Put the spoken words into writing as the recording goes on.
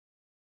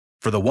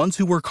For the ones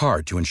who work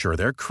hard to ensure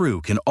their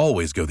crew can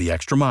always go the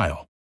extra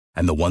mile,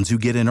 and the ones who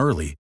get in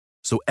early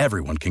so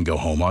everyone can go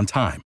home on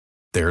time,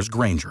 there's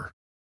Grainger,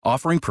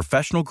 offering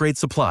professional-grade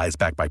supplies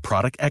backed by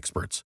product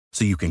experts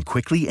so you can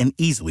quickly and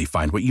easily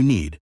find what you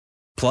need.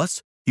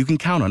 Plus, you can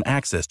count on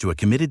access to a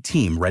committed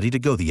team ready to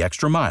go the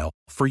extra mile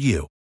for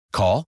you.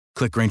 Call,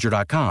 click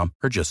Grainger.com,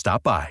 or just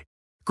stop by.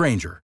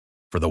 Grainger,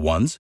 for the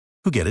ones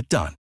who get it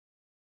done.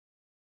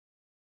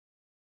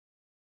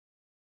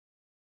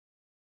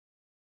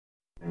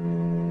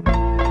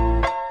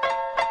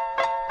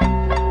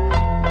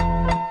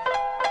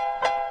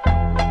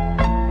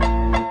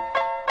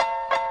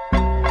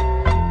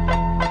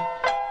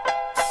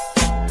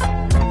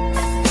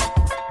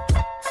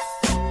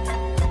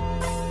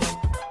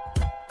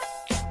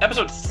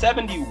 Episode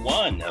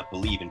 71 of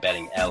Believe in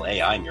Betting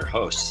LA. I'm your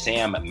host,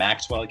 Sam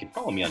Maxwell. You can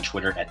follow me on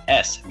Twitter at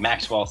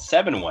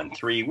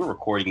smaxwell713. We're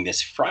recording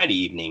this Friday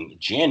evening,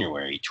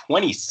 January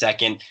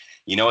 22nd.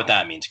 You know what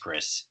that means,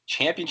 Chris.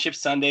 Championship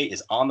Sunday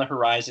is on the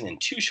horizon. In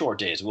 2 short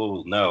days,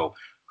 we'll know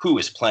who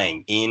is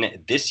playing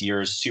in this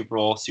year's Super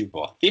Bowl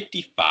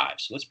 55.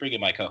 So let's bring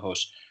in my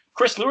co-host,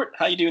 Chris Lewert.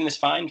 How you doing this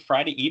fine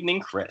Friday evening,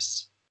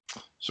 Chris?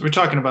 So we were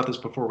talking about this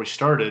before we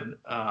started.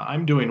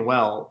 I'm doing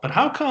well, but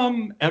how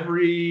come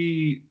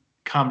every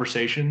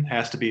conversation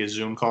has to be a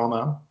Zoom call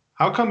now?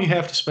 How come you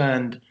have to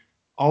spend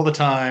all the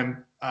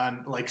time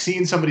on like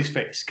seeing somebody's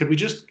face? Could we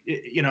just,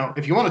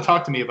 if you want to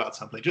talk to me about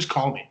something, just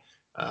call me.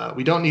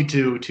 We don't need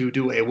to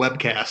do a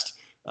webcast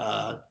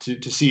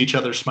to see each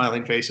other's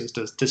smiling faces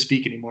to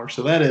speak anymore.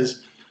 So that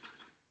is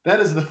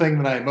the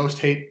thing that I most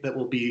hate that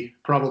will be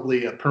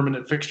probably a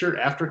permanent fixture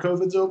after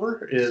COVID's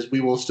over, is we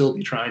will still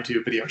be trying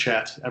to video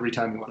chat every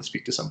time we want to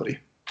speak to somebody.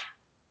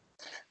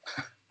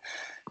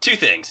 2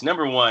 things.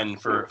 Number one,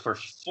 for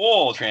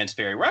full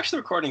transparency, we're actually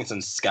recording this on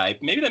Skype.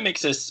 Maybe that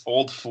makes us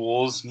old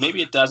fools.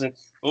 Maybe it doesn't.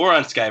 But we're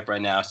on Skype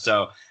right now,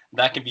 so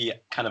that can be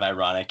kind of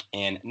ironic.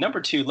 And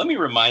number 2, let me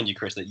remind you,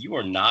 Chris, that you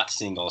are not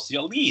single.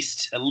 So at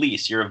least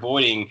you're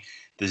avoiding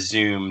the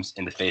Zooms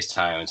and the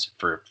FaceTimes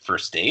for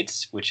first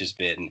dates, which has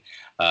been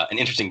an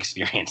interesting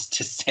experience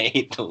to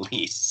say the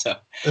least. So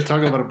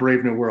talking about a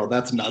brave new world,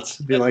 that's nuts.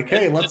 Be like,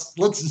 hey, let's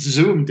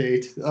Zoom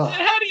date. Oh.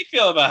 How do you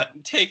feel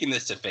about taking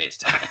this to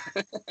FaceTime?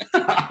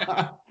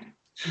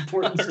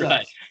 Important stuff.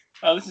 Right.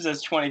 This is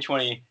as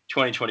 2020,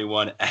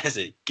 2021 as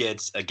it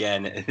gets.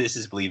 Again, this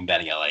is Believe in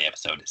Betting LA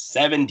episode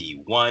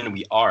 71.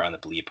 We are on the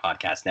Believe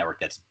Podcast Network.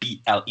 That's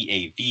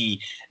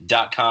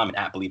BLEAV.com and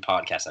at Believe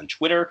Podcast on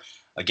Twitter.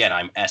 Again,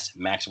 I'm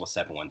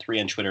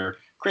smaxwell713 on Twitter.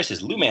 Chris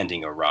is Lou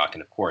Mandingo Rock.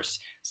 And of course,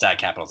 Sad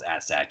Capital's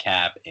at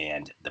SadCap.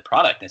 And the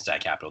product that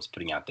Sad Capital is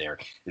putting out there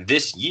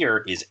this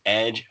year is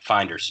Edge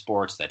Finder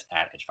Sports. That's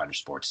at Edge Finder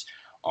Sports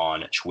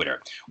on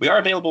Twitter. We are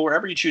available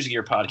wherever you choose to get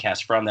your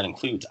podcast from. That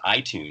includes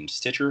iTunes,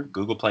 Stitcher,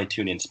 Google Play,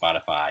 TuneIn,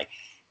 Spotify,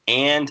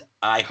 and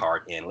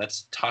iHeart. And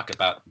let's talk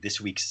about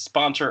this week's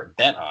sponsor,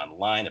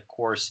 BetOnline. Of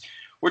course,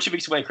 we're 2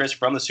 weeks away, Chris,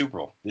 from the Super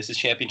Bowl. This is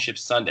Championship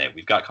Sunday.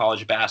 We've got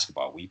college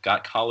basketball. We've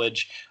got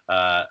college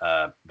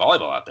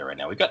volleyball out there right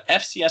now. We've got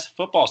FCS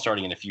football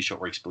starting in a few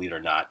short weeks, believe it or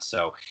not.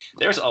 So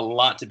there's a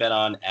lot to bet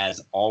on, as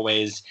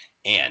always.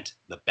 And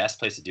the best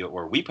place to do it,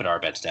 where we put our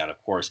bets down,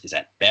 of course, is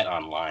at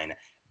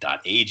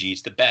betonline.ag.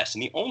 It's the best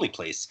and the only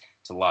place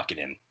to lock it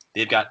in.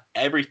 They've got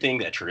everything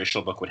that a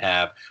traditional book would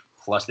have.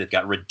 Plus, they've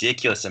got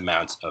ridiculous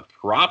amounts of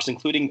props,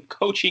 including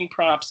coaching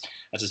props.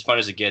 That's as fun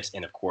as it gets.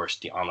 And, of course,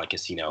 the online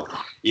casino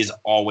is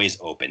always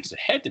open. So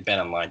head to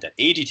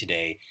betonline.ag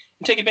today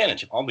and take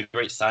advantage of all the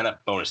great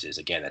sign-up bonuses.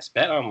 Again, that's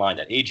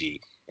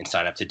betonline.ag and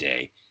sign up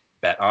today.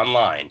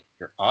 BetOnline,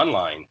 your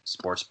online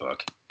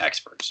sportsbook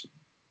experts.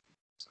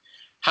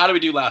 How did we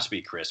do last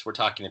week, Chris? We're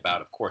talking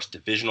about, of course,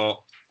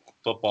 divisional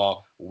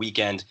football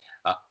weekend.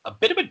 A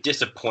bit of a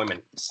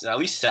disappointment, at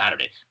least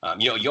Saturday.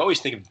 You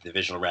always think of the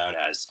divisional round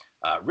as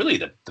really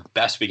the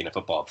best weekend of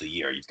football of the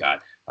year. You've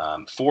got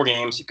 4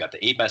 games, you've got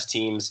the 8 best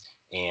teams,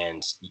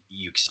 and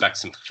you expect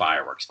some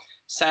fireworks.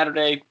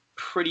 Saturday,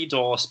 pretty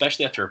dull,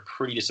 especially after a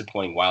pretty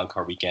disappointing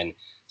wildcard weekend.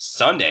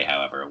 Sunday,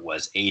 however,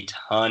 was a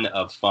ton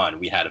of fun.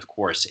 We had, of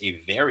course, a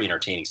very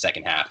entertaining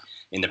second half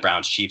in the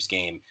Browns-Chiefs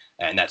game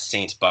and that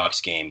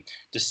Saints-Bucks game.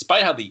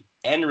 Despite how the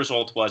end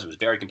result was, it was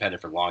very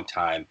competitive for a long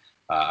time.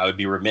 I would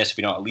be remiss if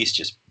we don't at least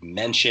just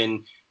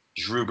mention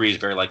Drew Brees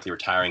very likely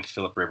retiring.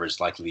 Phillip Rivers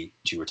likely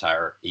to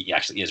retire. He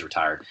actually is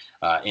retired.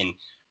 And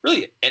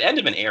really, an end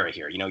of an era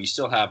here. You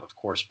still have, of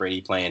course, Brady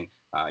playing.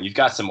 You've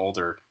got some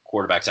older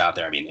quarterbacks out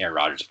there. I mean, Aaron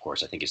Rodgers, of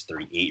course, I think is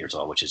 38 years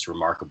old, which is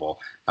remarkable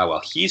how well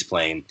he's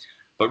playing.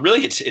 But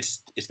really,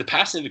 it's the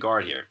passing of the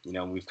guard here.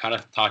 We've kind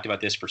of talked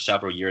about this for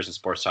several years in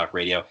Sports Talk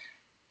Radio.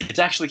 It's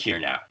actually here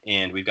now,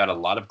 and we've got a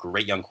lot of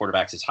great young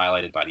quarterbacks, as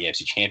highlighted by the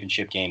AFC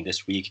Championship game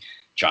this week.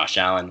 Josh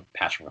Allen,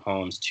 Patrick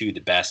Mahomes, 2 of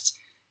the best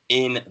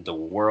in the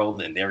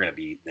world, and they're going to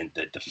be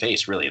the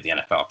face, really, of the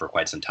NFL for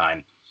quite some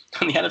time.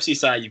 On the NFC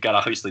side, you've got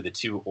obviously the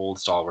 2 old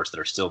stalwarts that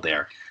are still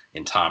there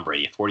in Tom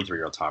Brady,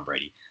 43-year-old Tom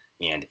Brady,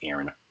 and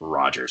Aaron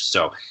Rodgers.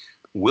 So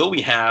will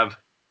we have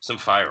some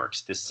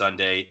fireworks this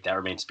Sunday? That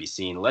remains to be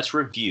seen. Let's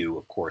review,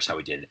 of course, how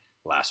we did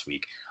last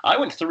week. I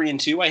went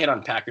 3-2. I hit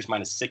on Packers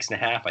minus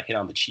 6.5. I hit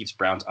on the Chiefs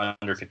Browns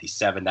under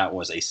 57. That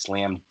was a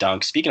slam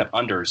dunk. Speaking of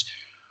unders,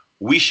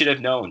 we should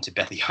have known to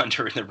bet the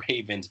under in the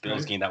Ravens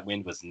Bills game. That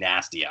wind was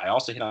nasty. I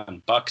also hit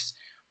on Bucks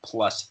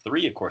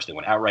 +3. Of course, they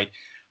went outright,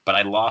 but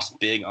I lost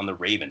big on the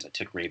Ravens. I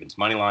took Ravens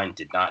money line,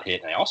 did not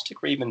hit, and I also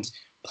took Ravens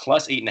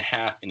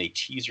 +8.5 in a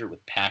teaser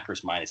with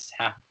Packers minus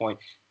half point.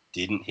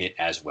 Didn't hit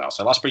as well.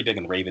 So I lost pretty big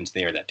on the Ravens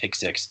there. That pick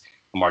six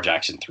Lamar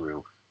Jackson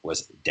threw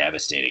was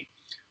devastating.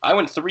 I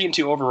went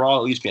 3-2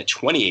 overall. It leaves me at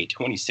 28,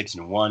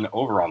 26-1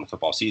 overall in the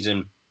football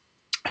season.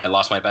 I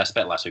lost my best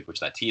bet last week, which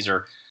was that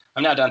teaser.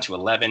 I'm now down to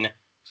 11,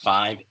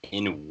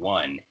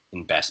 5-1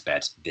 in best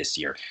bets this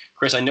year.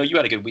 Chris, I know you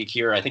had a good week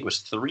here. I think it was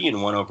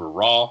 3-1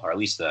 overall, or at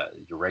least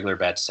your regular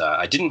bets.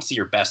 I didn't see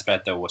your best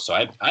bet, though, so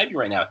I have you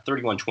right now at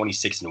 31,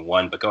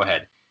 26-1, but go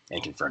ahead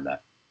and confirm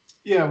that.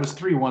 Yeah, it was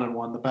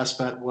 3-1-1. The best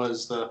bet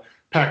was the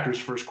Packers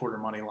first quarter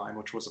money line,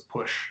 which was a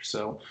push.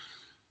 So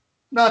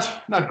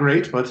not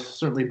great, but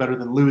certainly better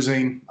than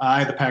losing. I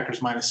had the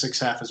Packers minus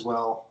 6.5 as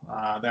well.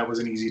 That was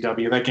an easy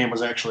W. That game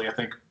was actually, I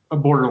think, a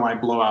borderline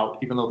blowout,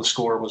 even though the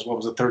score was,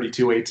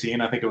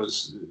 32-18. I think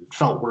it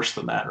felt worse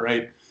than that,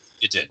 right?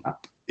 It did.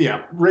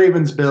 Yeah,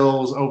 Ravens,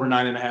 Bills, over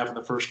 9.5 in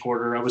the first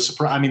quarter. I was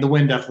surprised. I mean, the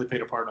wind definitely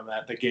played a part in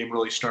that. The game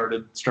really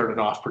started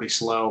off pretty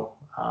slow.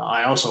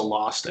 I also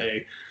lost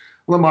a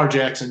Lamar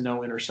Jackson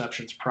no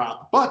interceptions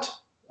prop, but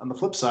on the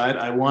flip side,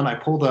 I won. I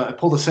pulled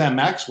a Sam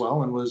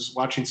Maxwell and was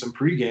watching some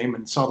pregame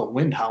and saw the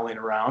wind howling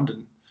around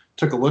and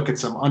took a look at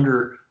some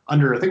under. I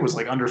think it was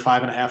like under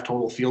 5.5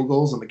 total field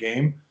goals in the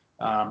game,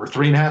 or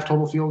 3.5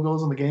 total field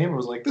goals in the game. I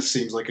was like, this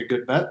seems like a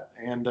good bet,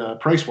 and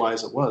price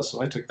wise it was.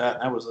 So I took that,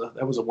 and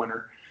that was a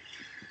winner.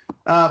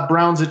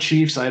 Browns at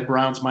Chiefs. I had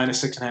Browns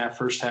minus 6.5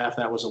 first half.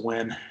 That was a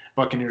win.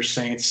 Buccaneers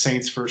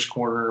Saints first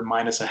quarter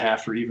minus a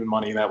half for even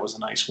money. That was a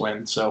nice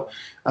win. So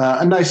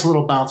a nice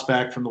little bounce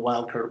back from the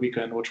wild card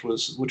weekend, which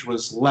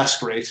was less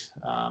great.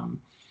 I'll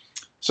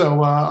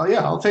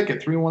take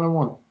it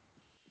 3-1-1.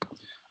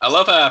 I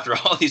love how after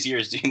all these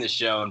years doing this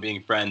show and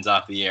being friends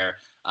off the air,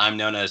 I'm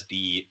known as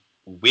the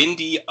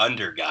windy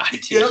under guy.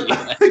 Yep.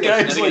 The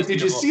guy's like,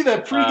 did you see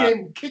that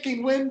pregame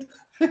kicking wind?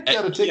 Got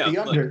to take the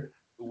under.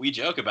 Look, we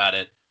joke about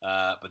it,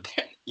 but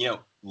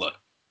look.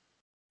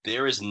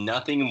 There is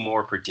nothing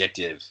more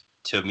predictive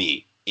to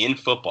me in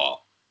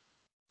football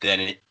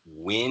than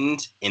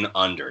wind and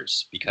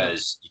unders,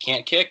 because you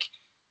can't kick,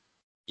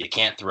 you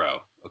can't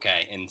throw,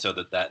 okay? And so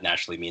that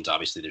naturally means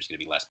obviously there's going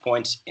to be less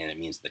points, and it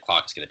means the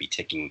clock is going to be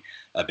ticking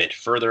a bit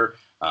further.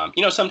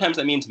 Sometimes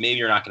that means maybe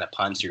you're not going to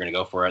punt, so you're going to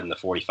go for it in the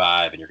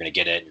 45, and you're going to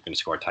get it, and you're going to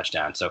score a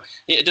touchdown. So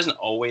it doesn't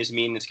always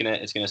mean it's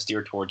going to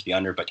steer towards the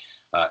under, but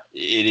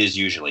it is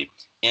usually.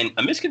 And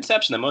a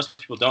misconception that most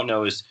people don't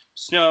know is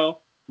snow,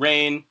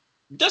 rain.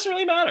 Doesn't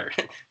really matter.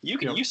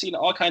 You've seen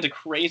all kinds of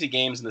crazy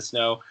games in the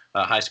snow,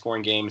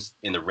 high-scoring games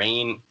in the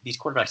rain. These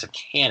quarterbacks have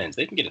cannons.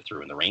 They can get it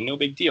through in the rain, no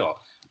big deal.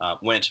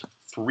 When it's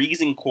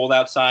freezing cold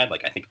outside,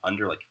 like I think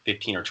under like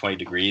 15 or 20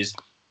 degrees,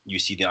 you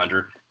see the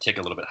under tick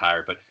a little bit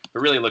higher. But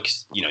really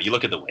looks, you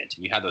look at the wind.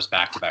 You had those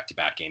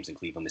back-to-back games in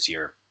Cleveland this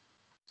year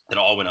that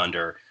all went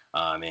under.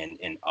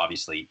 And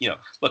obviously,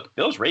 look,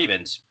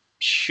 Bills-Ravens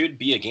should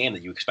be a game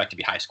that you expect to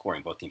be high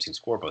scoring. Both teams can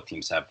score. Both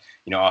teams have,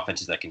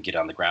 offenses that can get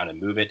on the ground and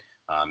move it.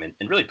 And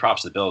really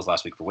props to the Bills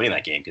last week for winning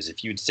that game, because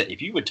if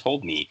you had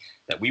told me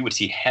that we would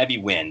see heavy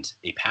wind,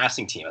 a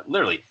passing team,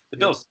 literally the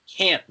Bills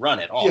can't run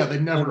at all. Yeah, they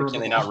never can.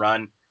 They not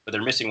run, but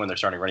they're missing when they're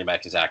starting running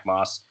back to Zach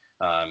Moss.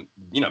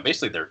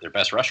 Basically their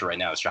best rusher right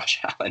now is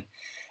Josh Allen.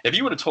 If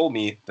you would have told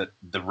me that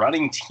the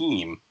running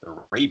team,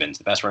 the Ravens,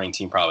 the best running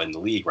team probably in the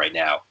league right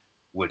now,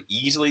 would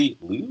easily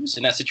lose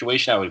in that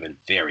situation, I would have been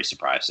very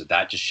surprised. So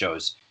that just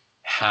shows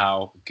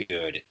how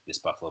good this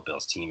Buffalo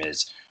Bills team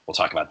is. We'll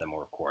talk about them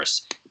more, of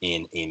course,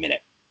 in a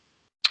minute.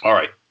 All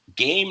right,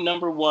 game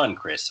number 1,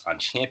 Chris, on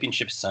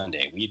Championship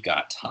Sunday. We've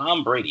got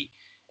Tom Brady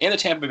and the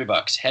Tampa Bay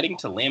Bucks heading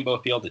to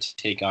Lambeau Field to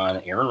take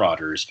on Aaron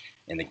Rodgers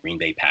and the Green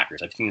Bay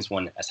Packers. I've seen this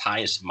one as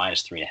high as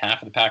minus 3.5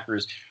 for the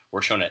Packers.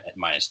 We're showing it at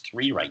minus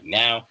 3 right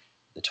now.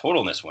 The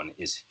total in this one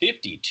is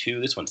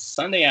 52. This one's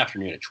Sunday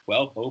afternoon at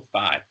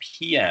 12:05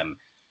 p.m.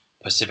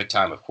 Pacific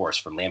time, of course,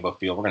 from Lambeau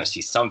Field. We're going to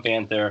see some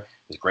fans there. It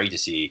was great to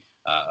see.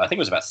 I think it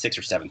was about 6,000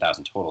 or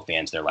 7,000 total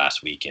fans there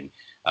last week. And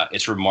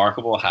it's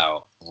remarkable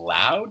how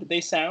loud they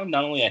sound.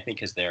 Not only, I think,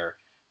 because they're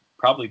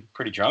probably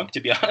pretty drunk,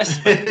 to be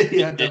honest. But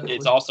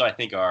it's also, I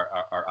think,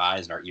 our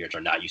eyes and our ears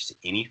are not used to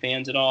any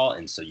fans at all.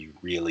 And so you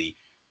really,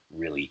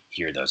 really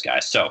hear those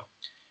guys. So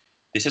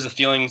this is the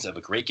feelings of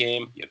a great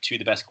game. You have two of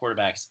the best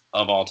quarterbacks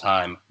of all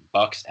time,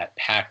 Bucks at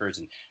Packers.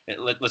 And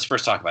let's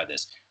first talk about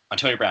this.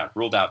 Antonio Brown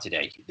ruled out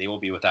today. They will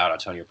be without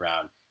Antonio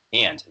Brown.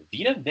 And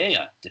Vita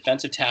Vea,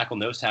 defensive tackle,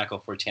 nose tackle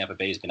for Tampa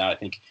Bay, has been out, I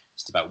think,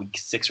 just about week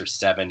 6 or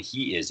 7.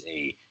 He is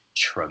a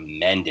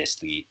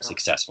tremendously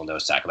successful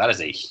nose tackle. That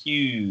is a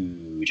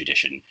huge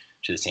addition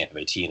to the Tampa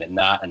Bay team that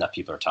not enough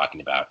people are talking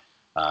about.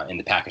 And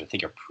the Packers, I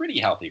think, are pretty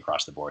healthy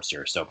across the board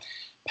here. So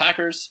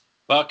Packers,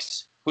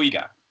 Bucks, who you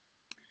got?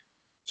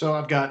 So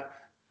I've got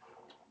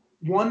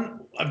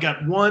I've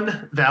got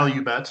one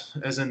value bet,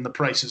 as in the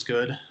price is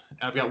good.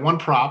 I've got one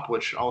prop,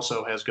 which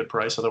also has good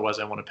price. Otherwise,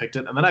 I wouldn't have picked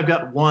it. And then I've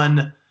got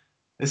one.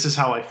 This is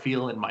how I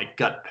feel in my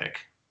gut pick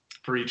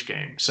for each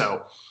game.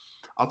 So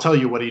I'll tell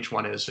you what each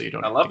one is, so you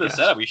don't. I love this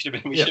setup. We should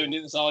have been doing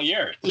this all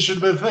year. This should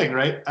have been the thing,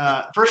 right?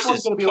 First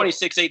one's going to be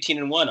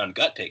 26-18-1 on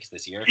gut picks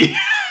this year.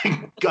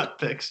 Gut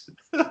picks,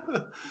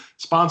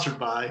 sponsored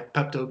by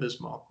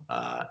Pepto-Bismol.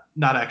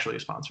 Not actually a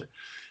sponsor.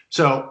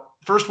 So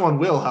first one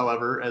will,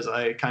 however, as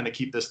I kind of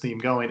keep this theme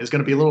going, is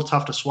going to be a little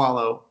tough to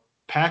swallow.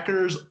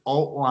 Packers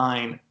alt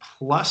line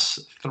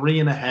plus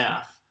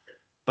 3.5,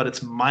 but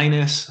it's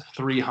minus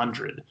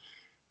 300.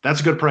 That's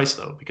a good price,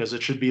 though, because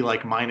it should be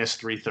like minus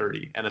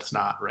 330, and it's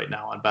not right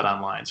now on Bet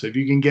Online. So if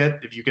you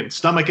can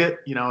stomach it,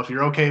 if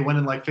you're okay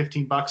winning like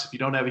 $15, if you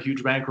don't have a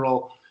huge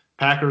bankroll,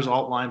 Packers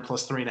alt line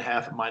plus 3.5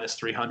 at minus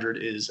 300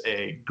 is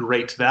a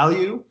great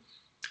value.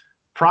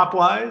 Prop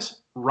wise,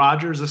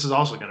 Rodgers, this is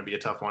also going to be a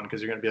tough one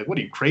because you're going to be like, what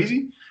are you,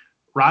 crazy?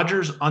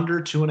 Rodgers under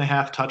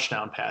 2.5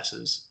 touchdown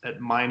passes at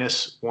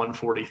minus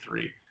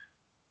 143.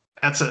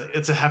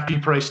 It's a hefty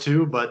price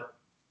too, but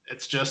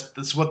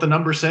that's what the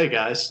numbers say,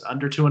 guys.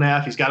 Under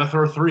 2.5, he's got to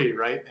throw 3,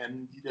 right?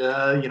 And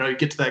you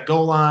get to that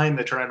goal line,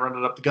 they try and run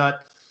it up the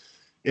gut.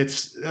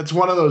 It's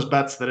one of those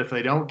bets that if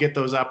they don't get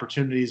those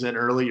opportunities in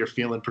early, you're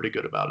feeling pretty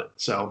good about it.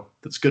 So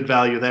that's good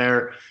value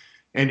there.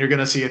 And you're going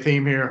to see a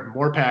theme here,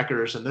 more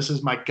Packers, and this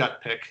is my gut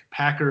pick.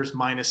 Packers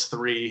minus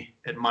 3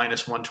 at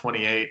minus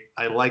 128.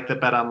 I like that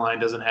Bet Online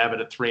doesn't have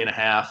it at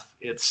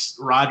 3.5.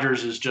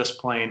 Rodgers is just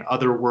playing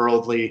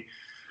otherworldly.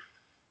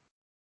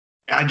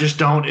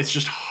 It's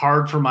just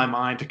hard for my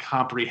mind to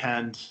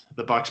comprehend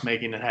the Bucs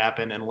making it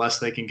happen unless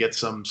they can get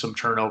some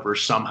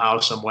turnovers somehow,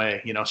 some way,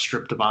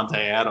 strip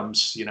Devontae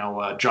Adams,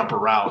 jump a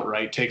route,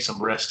 right? Take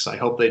some risks. I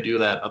hope they do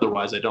that.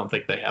 Otherwise, I don't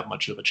think they have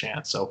much of a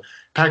chance. So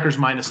Packers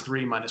minus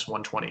 3, minus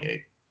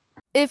 128.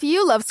 If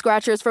you love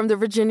scratchers from the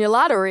Virginia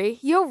Lottery,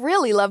 you'll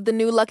really love the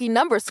new Lucky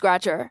Number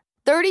Scratcher.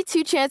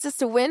 32 chances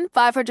to win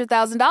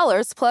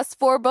 $500,000 plus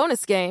 4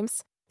 bonus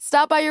games.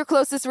 Stop by your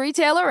closest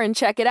retailer and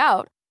check it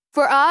out.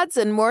 For odds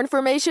and more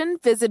information,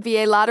 visit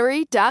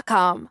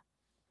VALottery.com.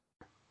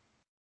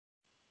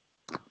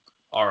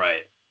 All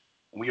right.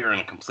 We are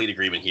in complete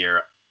agreement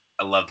here.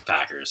 I love the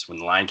Packers. When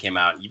the line came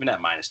out, even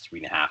at minus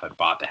 3.5, I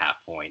bought the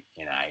half point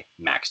and I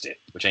maxed it,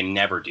 which I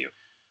never do.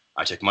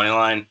 I took money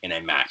line and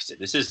I maxed it.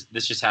 This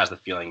just has the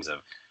feelings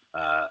of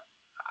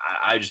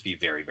I'd just be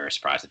very, very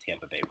surprised that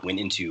Tampa Bay went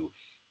into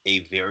a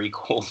very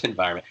cold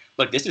environment.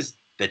 Look, this is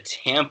the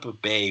Tampa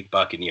Bay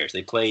Buccaneers.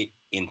 They play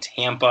in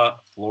Tampa,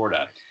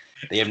 Florida.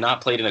 They have not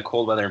played in a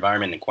cold weather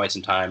environment in quite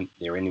some time.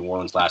 They were in New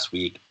Orleans last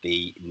week.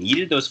 They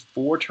needed those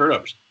 4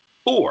 turnovers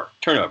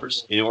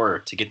in order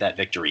to get that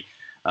victory.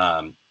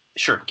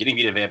 Sure, getting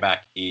Vita Vea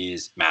back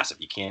is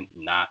massive. You can't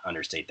not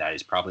understate that.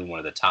 He's probably one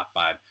of the top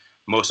 5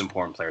 most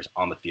important players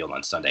on the field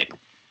on Sunday.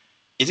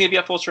 Is he going to be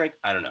at full strength?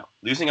 I don't know.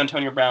 Losing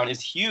Antonio Brown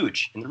is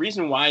huge. And the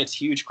reason why it's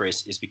huge,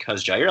 Chris, is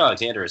because Jair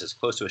Alexander is as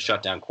close to a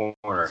shutdown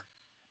corner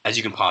as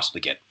you can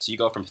possibly get. So you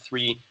go from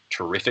 3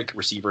 terrific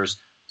receivers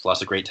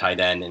plus a great tight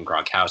end in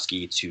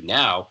Gronkowski to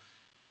now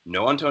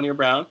no Antonio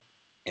Brown.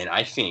 And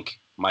I think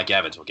Mike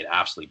Evans will get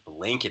absolutely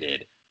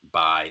blanketed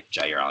by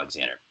Jair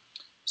Alexander.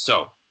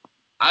 So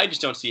I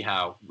just don't see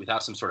how,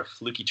 without some sort of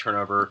fluky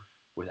turnover,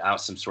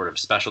 without some sort of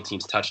special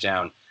teams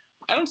touchdown,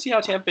 I don't see how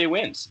Tampa Bay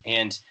wins.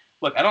 And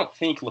look, I don't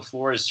think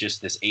LaFleur is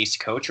just this ace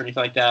coach or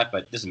anything like that,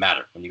 but it doesn't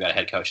matter when you got a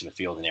head coach in the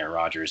field and Aaron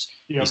Rodgers.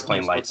 He's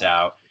playing lights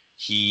out.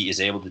 He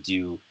is able to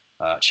do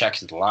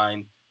checks at the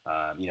line.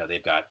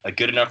 They've got a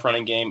good enough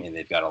running game, and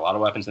they've got a lot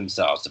of weapons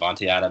themselves.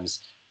 Devontae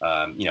Adams,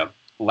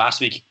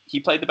 last week he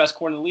played the best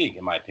corner in the league,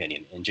 in my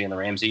opinion. And Jalen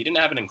Ramsey, he didn't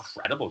have an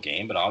incredible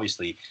game, but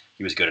obviously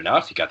he was good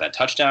enough. He got that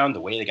touchdown.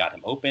 The way they got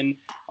him open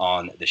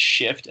on the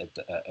shift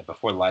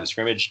before the line of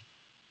scrimmage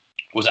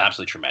was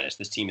absolutely tremendous.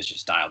 This team is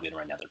just dialed in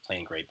right now. They're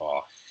playing great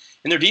ball.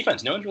 And their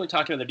defense, no one's really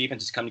talking about their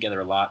defense. It's come together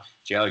a lot.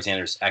 Jay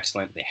Alexander's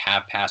excellent. They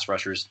have pass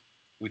rushers.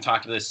 We've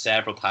talked about this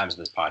several times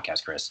in this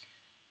podcast, Chris.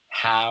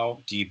 How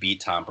do you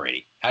beat Tom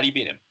Brady? How do you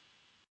beat him?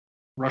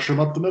 Rush him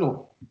up the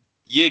middle.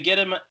 You get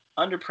him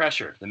under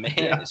pressure. The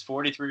man is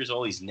 43 years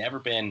old. He's never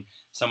been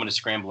someone to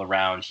scramble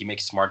around. He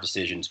makes smart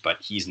decisions,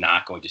 but he's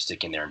not going to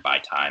stick in there and buy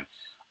time.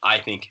 I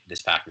think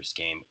this Packers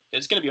game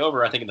is going to be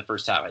over, I think, in the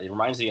first half. It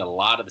reminds me a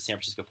lot of the San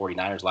Francisco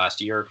 49ers last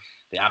year.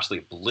 They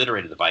absolutely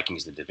obliterated the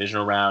Vikings in the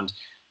divisional round.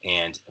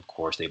 And, of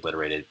course, they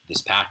obliterated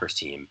this Packers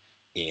team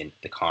in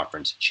the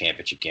conference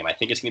championship game. I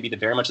think it's going to be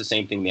very much the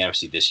same thing in the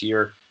NFC this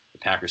year. The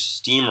Packers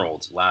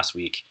steamrolled last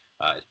week.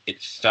 It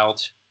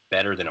felt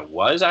better than it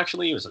was,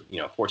 actually. It was a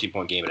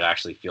 14-point game, but it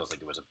actually feels like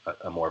it was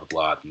a more of a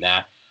blowout than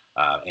that.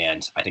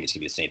 And I think it's going to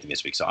be the same thing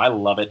this week. So I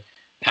love it.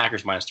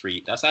 Packers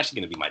 -3. That's actually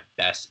going to be my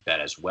best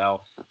bet as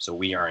well. So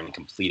we are in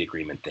complete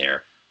agreement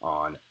there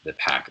on the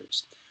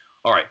Packers.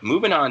 All right,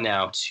 moving on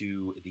now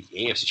to the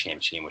AFC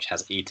Championship game, which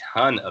has a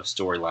ton of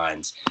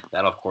storylines.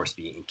 That'll, of course,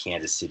 be in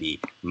Kansas City,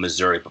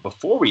 Missouri. But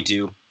before we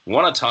do, we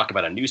want to talk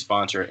about a new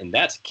sponsor, and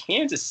that's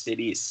Kansas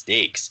City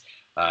Steaks.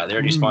 They're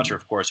a new sponsor,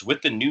 of course.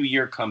 With the new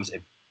year comes a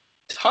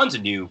tons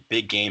of new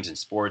big games in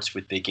sports.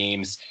 With big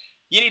games,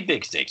 you need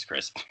big stakes,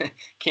 Chris.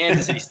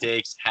 Kansas City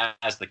Steaks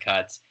has the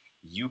cuts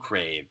you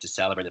crave to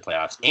celebrate the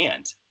playoffs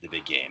and the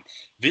big game.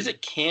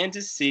 Visit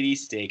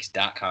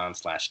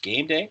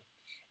kansascitysteaks.com/game day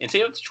and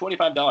save up to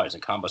 $25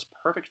 in combos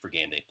perfect for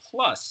game day.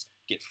 Plus,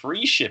 get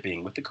free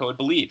shipping with the code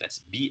BELIEVE. That's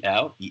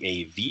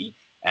BLEAV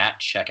at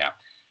checkout.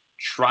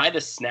 Try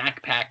the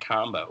snack pack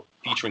combo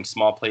featuring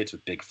small plates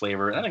with big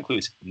flavor. That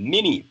includes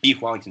mini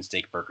beef Wellington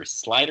steak burger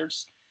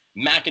sliders,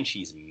 mac and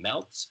cheese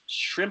melts,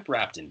 shrimp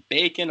wrapped in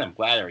bacon. I'm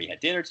glad I already had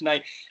dinner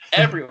tonight.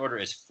 Every order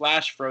is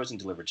flash frozen,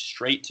 delivered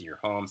straight to your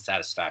home.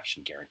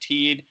 Satisfaction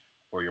guaranteed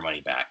or your money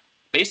back.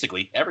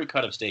 Basically, every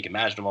cut of steak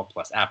imaginable,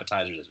 plus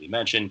appetizers, as we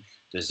mentioned,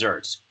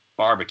 desserts,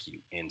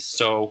 barbecue, and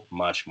so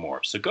much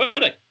more. So go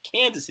to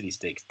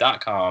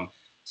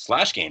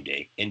kansascitysteaks.com/game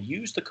day and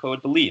use the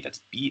code BELIEVE.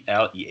 That's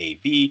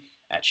BLEAV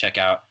at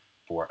checkout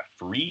for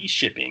free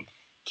shipping.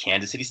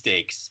 Kansas City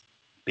Steaks,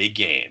 big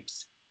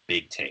games,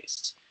 big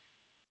taste.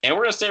 And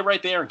we're going to stay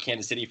right there in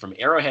Kansas City from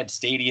Arrowhead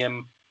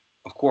Stadium.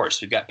 Of course,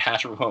 we've got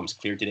Patrick Mahomes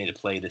cleared today to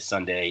play this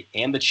Sunday,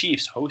 and the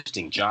Chiefs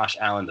hosting Josh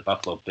Allen, the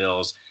Buffalo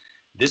Bills.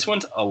 This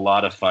one's a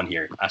lot of fun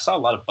here. I saw a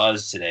lot of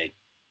buzz today,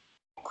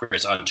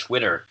 Chris, on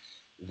Twitter,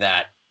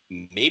 that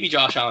maybe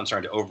Josh Allen's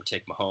starting to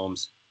overtake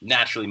Mahomes.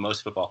 Naturally,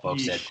 most football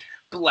folks said,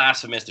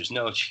 blasphemous, there's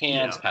no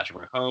chance. Yeah.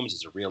 Patrick Mahomes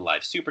is a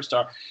real-life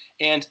superstar.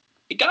 And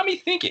it got me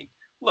thinking,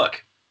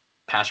 look,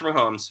 Patrick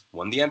Mahomes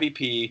won the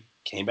MVP,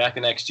 came back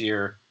the next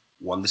year,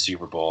 won the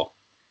Super Bowl.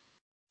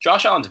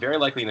 Josh Allen's very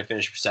likely going to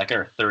finish second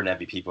or third in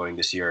MVP voting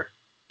this year.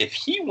 If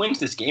he wins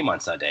this game on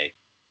Sunday,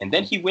 and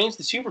then he wins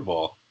the Super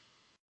Bowl,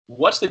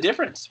 what's the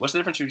difference? What's the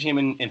difference between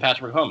him and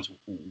Patrick Mahomes?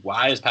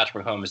 Why is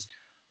Patrick Mahomes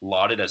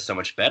lauded as so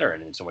much better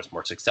and so much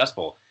more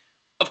successful?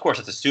 Of course,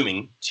 it's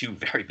assuming two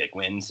very big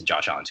wins in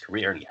Josh Allen's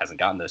career, and he hasn't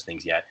gotten those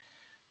things yet.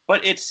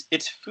 But it's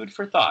food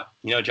for thought.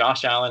 You know,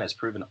 Josh Allen has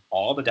proven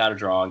all the data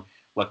wrong.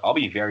 Look, I'll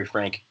be very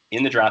frank.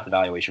 In the draft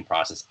evaluation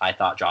process, I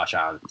thought Josh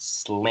Allen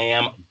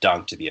slam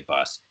dunked to be a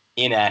bust.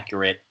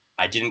 Inaccurate.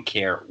 I didn't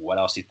care what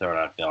else he'd thrown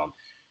on film.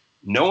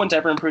 No one's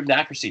ever improved in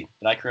accuracy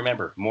that I can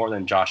remember more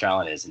than Josh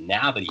Allen is.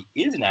 Now that he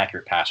is an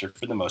accurate passer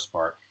for the most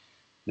part,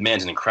 the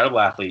man's an incredible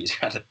athlete. He's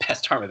got the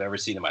best arm I've ever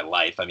seen in my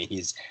life. I mean,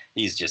 he's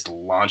just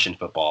launching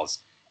footballs.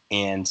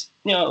 And,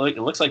 you know, it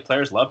looks like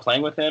players love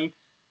playing with him.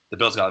 The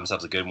Bills got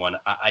themselves a good one.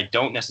 I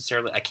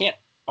can't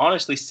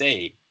honestly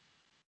say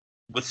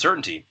with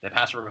certainty that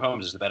Patrick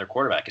Mahomes is the better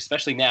quarterback,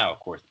 especially now, of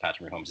course,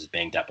 Patrick Mahomes is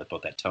banged up with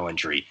both that toe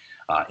injury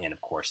and,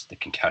 of course, the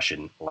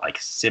concussion-like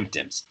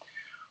symptoms.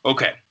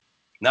 Okay,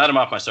 now that I'm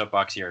off my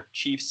soapbox here,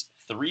 Chiefs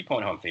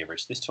 3-point home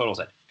favorites. This total's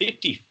at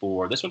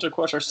 54. This one's, of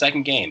course, our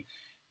second game,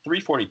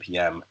 3:40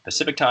 p.m.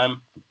 Pacific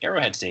time from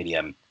Arrowhead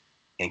Stadium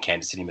in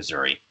Kansas City,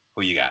 Missouri.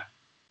 Who you got?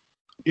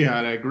 Yeah,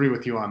 and I agree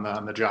with you on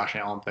the Josh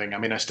Allen thing. I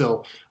mean, I'm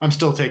still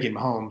taking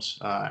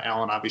Mahomes.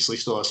 Allen obviously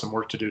still has some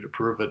work to do to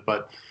prove it,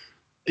 but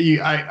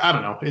I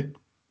don't know.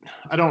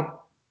 I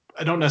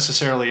don't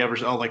necessarily ever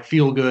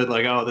feel good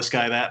this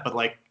guy that, but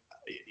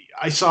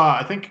I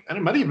think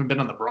it might have even been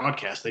on the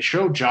broadcast. They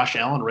showed Josh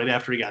Allen right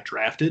after he got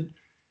drafted.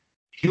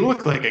 He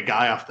looked like a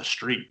guy off the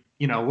street.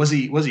 You know, was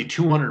he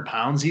 200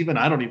 pounds even?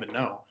 I don't even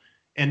know.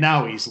 And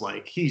now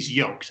he's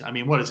yoked. I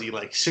mean, what is he,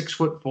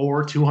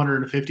 6'4",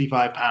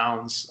 255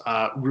 pounds,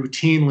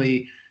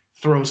 routinely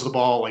throws the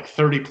ball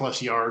 30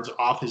 plus yards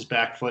off his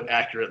back foot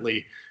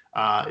accurately,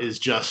 is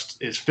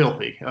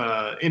filthy.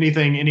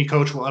 Anything any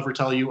coach will ever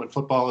tell you in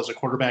football as a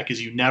quarterback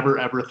is you never,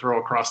 ever throw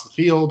across the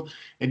field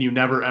and you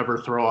never, ever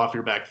throw off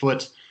your back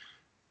foot.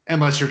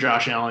 Unless you're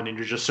Josh Allen and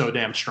you're just so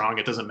damn strong,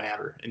 it doesn't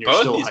matter. And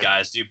you're both these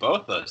guys do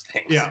both those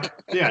things. Yeah,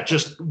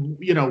 just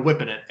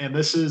whipping it. And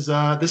this is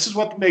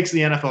what makes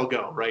the NFL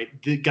go, right?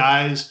 The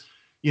guys,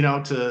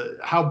 to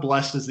how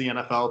blessed is the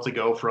NFL to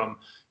go from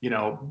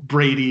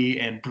Brady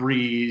and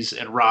Breeze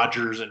and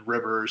Rodgers and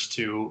Rivers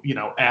to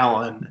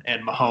Allen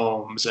and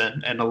Mahomes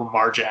and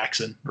Lamar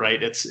Jackson,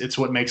 right? It's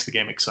what makes the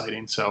game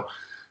exciting. So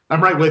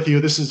I'm right with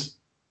you. This is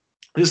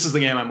the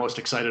game I'm most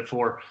excited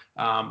for.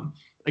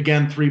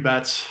 Again, 3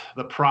 bets.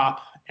 The prop,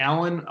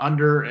 Allen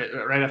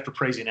under, right after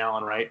praising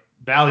Allen, right?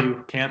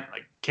 Value can't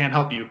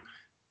help you.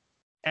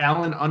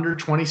 Allen under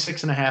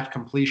 26.5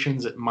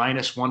 completions at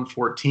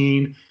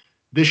 -114.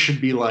 This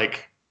should be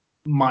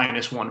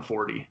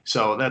 -140.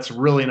 So that's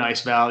really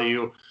nice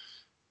value.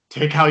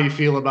 Take how you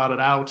feel about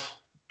it out.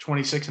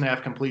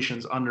 26.5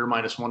 completions under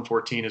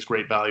 -114 is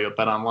great value at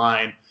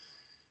BetOnline.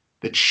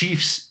 The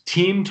Chiefs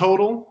team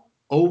total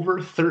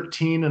over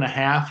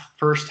 13.5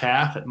 first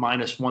half at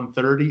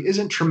 -130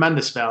 isn't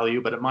tremendous value,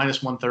 but at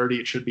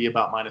 -130 it should be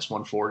about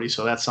 -140.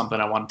 So that's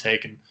something I want to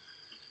take, and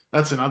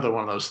that's another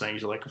one of those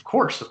things. You're like, of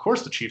course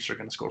the Chiefs are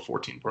going to score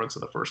 14 points in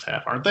the first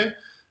half, aren't they?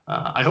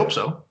 I hope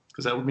so,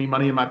 because that would mean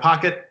money in my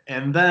pocket.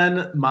 And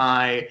then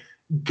my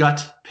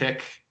gut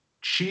pick: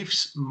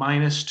 Chiefs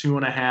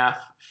 -2.5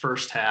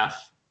 first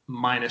half,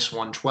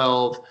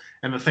 -112.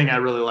 And the thing I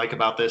really like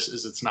about this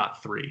is it's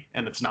not 3,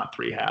 and it's not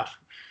 3.5.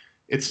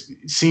 It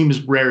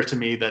seems rare to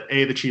me that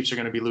the Chiefs are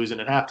going to be losing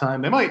at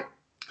halftime. They might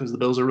because the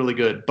Bills are really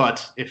good.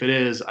 But if it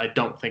is, I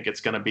don't think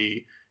it's going to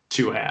be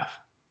 2.5.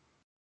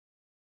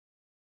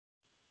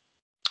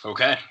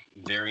 Okay,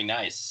 very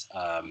nice.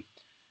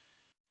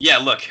 Yeah,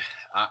 look,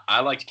 I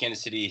liked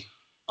Kansas City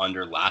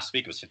under last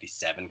week. It was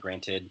 57,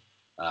 granted,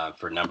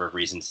 for a number of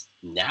reasons.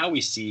 Now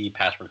we see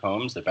Patrick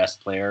Mahomes, the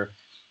best player.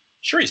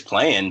 Sure, he's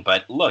playing,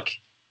 but look,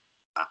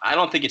 I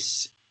don't think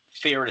it's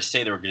fair to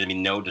say there were going to be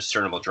no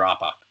discernible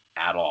drop-off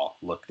at all.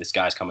 Look, this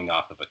guy's coming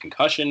off of a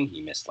concussion.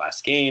 He missed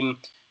last game.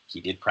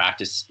 He did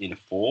practice in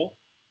full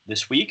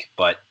this week,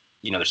 but,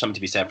 there's something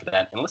to be said for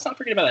that. And let's not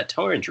forget about that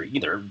toe injury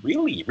either. It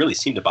really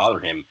seemed to bother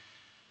him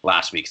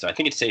last week. So I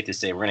think it's safe to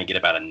say we're going to get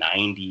about a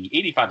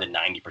 85 to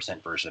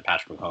 90% version of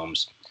Patrick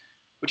Mahomes,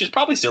 which is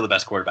probably still the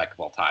best quarterback of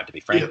all time, to be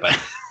frank. Yeah.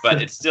 But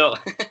it's still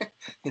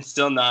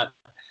not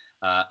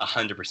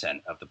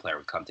 100% of the player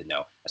we've come to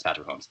know as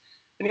Patrick Mahomes.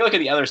 And you look at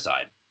the other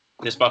side.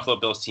 This Buffalo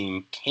Bills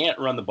team can't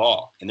run the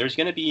ball. And there's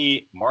going to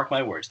be, mark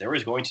my words, there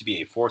is going to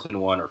be a 4th and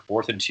 1 or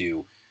 4th and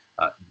 2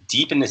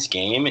 deep in this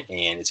game,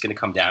 and it's going to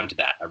come down to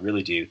that. I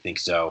really do think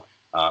so.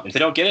 If they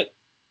don't get it,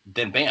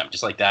 then bam,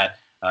 just like that.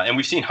 And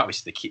we've seen,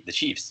 obviously, the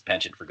Chiefs'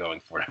 penchant for going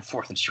for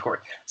 4th and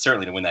short,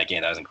 certainly to win that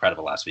game. That was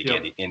incredible last week,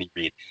 yep. Andy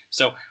Reid.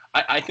 So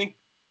I think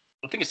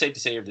it's safe to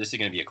say this is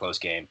going to be a close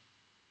game.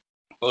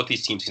 Both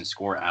these teams can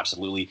score,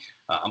 absolutely.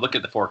 I'm looking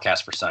at the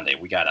forecast for Sunday.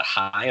 We got a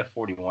high of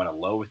 41, a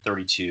low of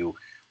 32.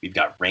 We've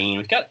got rain.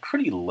 We've got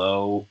pretty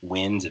low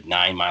winds of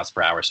 9 miles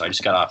per hour. So I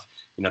just got off,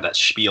 that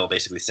spiel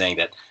basically saying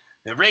that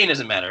the rain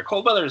doesn't matter,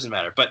 cold weather doesn't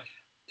matter, but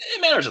it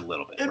matters a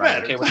little bit,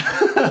 right? Matters.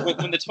 Okay,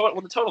 when the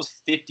total is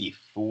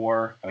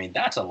 54, I mean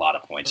that's a lot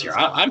of points here.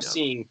 I'm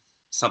seeing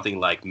something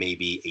like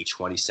maybe a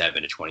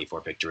 27 to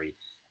 24 victory,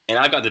 and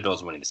I've got the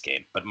Bills winning this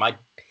game. But my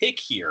pick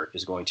here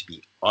is going to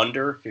be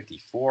under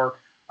 54.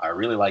 I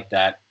really like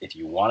that. If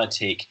you want to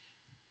take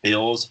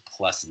Bills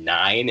plus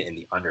 9 and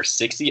the under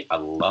 60, I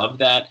love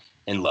that.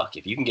 And look,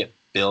 if you can get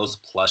Bills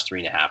plus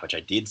 3.5, which I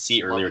did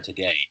see earlier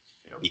today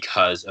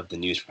because of the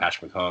news for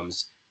Patrick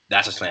Mahomes,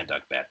 that's a slam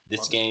dunk bet.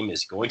 This game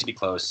is going to be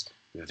close.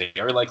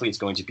 Very likely it's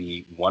going to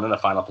be won on a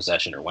final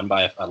possession or won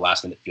by a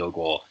last-minute field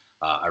goal.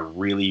 I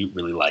really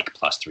like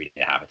plus 3.5.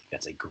 I think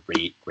that's a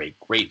great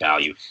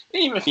value.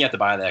 And even if you have to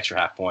buy the extra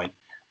half point,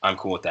 I'm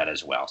cool with that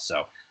as well.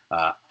 So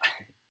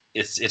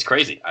it's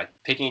crazy.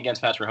 Picking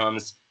against Patrick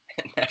Mahomes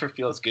never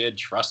feels good.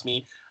 Trust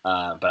me.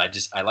 But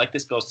I like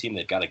this Bills team.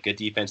 They've got a good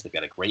defense. They've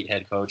got a great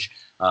head coach.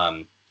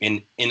 And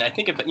I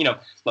think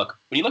look,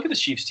 when you look at the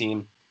Chiefs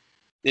team,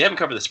 they haven't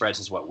covered the spread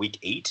since week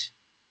 8,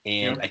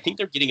 and I think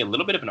they're getting a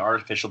little bit of an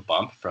artificial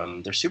bump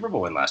from their Super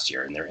Bowl win last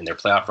year and their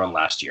playoff run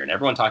last year. And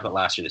everyone talked about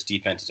last year this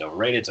defense is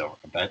overrated. It's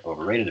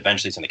overrated.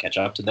 Eventually, it's going to catch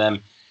up to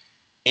them,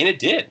 and it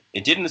did.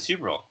 It did in the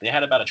Super Bowl. They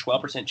had about a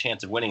 12%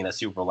 chance of winning that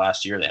Super Bowl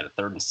last year. They had a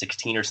 3rd and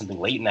 16 or something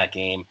late in that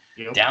game,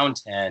 down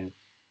 10,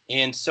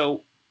 and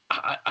so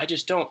I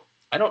just don't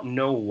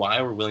know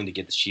why we're willing to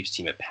give the Chiefs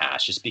team a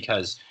pass just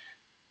because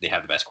they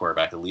have the best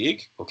quarterback in the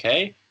league.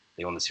 Okay,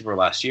 they won the Super Bowl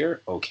last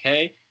year.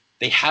 Okay.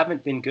 They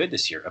haven't been good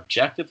this year.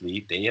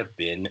 Objectively, they have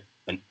been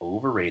an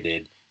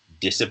overrated,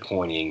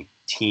 disappointing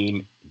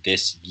team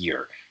this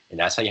year. And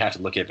that's how you have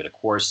to look at it. Of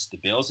course, the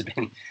Bills have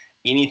been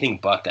anything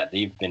but that.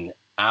 They've been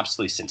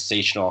absolutely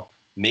sensational.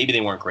 Maybe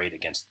they weren't great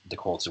against the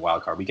Colts in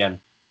Wild Card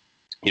Weekend.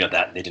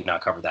 That they did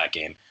not cover that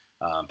game.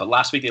 But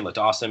last week they looked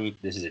awesome.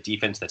 This is a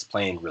defense that's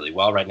playing really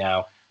well right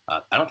now.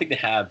 I don't think they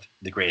have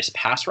the greatest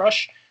pass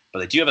rush, but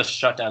they do have a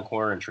shutdown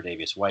corner in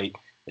Tre'Davious White.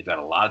 They've got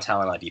a lot of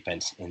talent on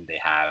defense, and they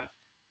have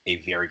a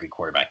very good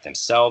quarterback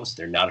themselves.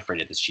 They're not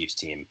afraid of this Chiefs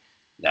team,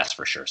 that's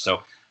for sure.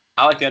 So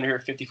I like the under here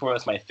at 54.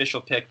 That's my official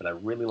pick, but I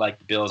really like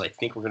the Bills. I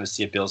think we're going to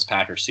see a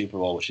Bills-Packers Super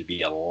Bowl, which would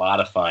be a lot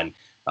of fun.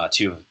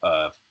 Two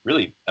of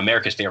really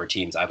America's favorite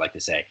teams, I'd like to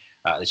say.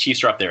 The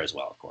Chiefs are up there as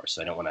well, of course,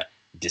 so I don't want to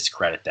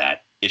discredit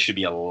that. It should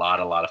be a lot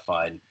of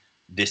fun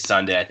this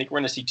Sunday. I think we're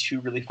going to see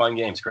 2 really fun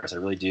games, Chris. I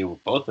really do.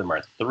 Both of them are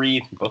at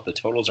 3. Both the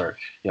totals are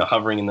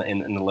hovering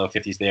in the low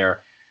 50s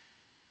there.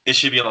 It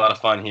should be a lot of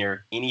fun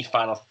here. Any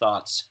final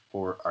thoughts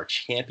for our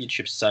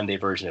Championship Sunday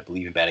version of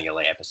Believe in Betting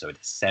LA episode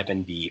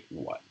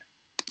 71?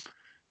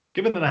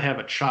 Given that I have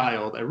a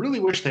child, I really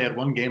wish they had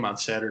one game on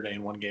Saturday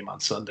and one game on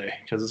Sunday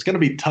because it's going to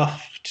be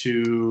tough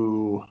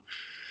to,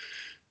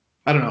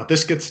 I don't know,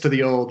 this gets to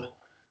the old,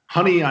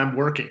 honey, I'm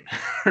working,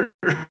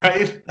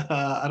 right?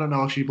 I don't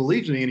know if she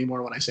believes me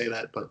anymore when I say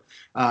that, but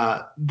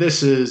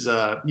this is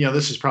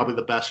probably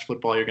the best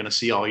football you're going to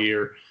see all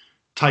year.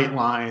 Tight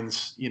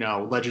lines,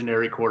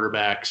 legendary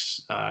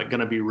quarterbacks, going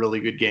to be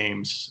really good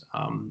games,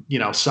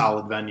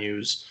 solid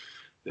venues.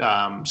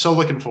 So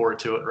looking forward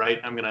to it, right?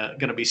 I'm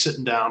gonna be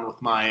sitting down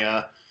with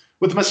my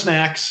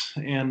snacks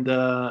and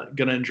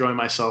gonna enjoy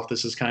myself.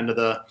 This is kind of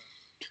the,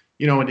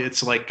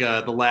 it's like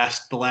the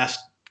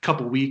last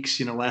couple weeks,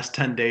 last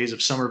 10 days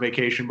of summer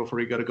vacation before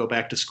you got to go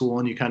back to school,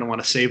 and you kind of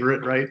want to savor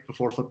it, right,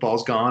 before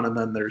football's gone, and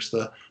then there's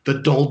the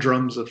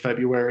doldrums of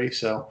February.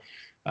 So.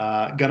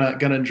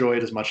 Gonna enjoy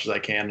it as much as I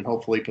can, and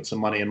hopefully put some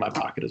money in my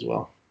pocket as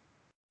well.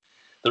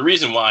 The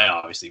reason why,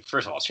 obviously,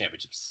 first of all, it's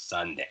Championship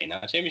Sunday,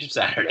 not Championship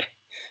Saturday.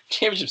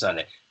 Championship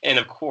Sunday. And,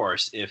 of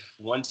course, if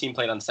one team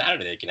played on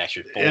Saturday, they can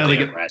actually full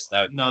day of rest.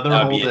 That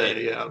would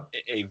be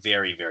a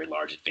very, very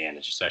large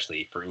advantage,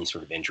 especially for any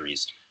sort of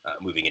injuries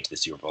moving into the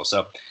Super Bowl.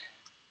 So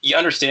you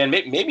understand,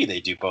 maybe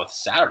they do both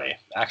Saturday.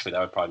 Actually,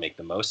 that would probably make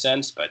the most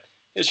sense, but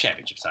it's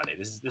Championship Sunday.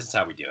 This is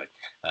how we do it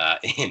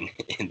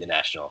in the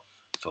National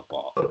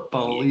Football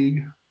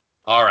League.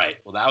 All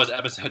right. Well, that was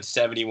episode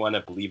 71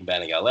 of Believe in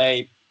Betting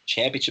LA.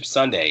 Championship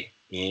Sunday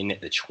in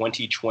the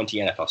 2020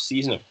 NFL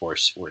season. Of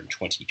course, we're in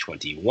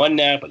 2021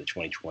 now, but the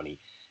 2020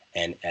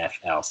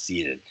 NFL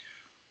season.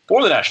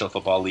 For the National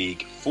Football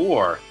League,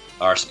 for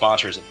our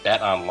sponsors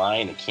Bet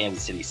Online and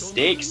Kansas City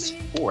Stakes,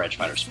 for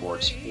Edgefinder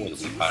Sports, for the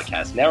League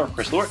Podcast Network,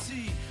 Chris Lort,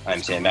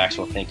 I'm Sam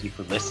Maxwell. Thank you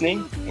for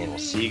listening, and we'll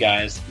see you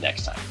guys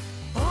next time.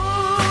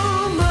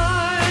 All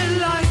my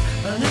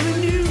life, I never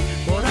knew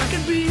what I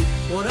could be,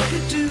 what I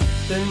could do,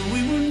 then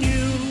we were new.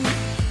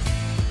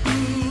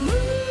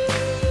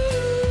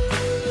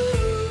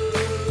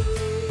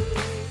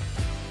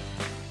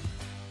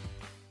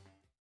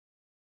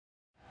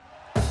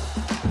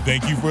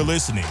 Thank you for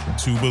listening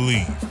to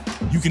Believe.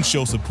 You can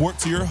show support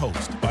to your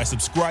host by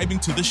subscribing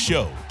to the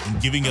show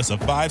and giving us a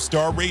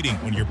 5-star rating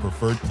on your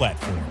preferred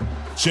platform.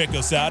 Check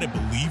us out at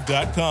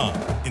Believe.com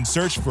and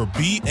search for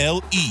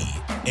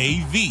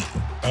BLEAV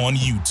on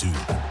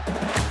YouTube.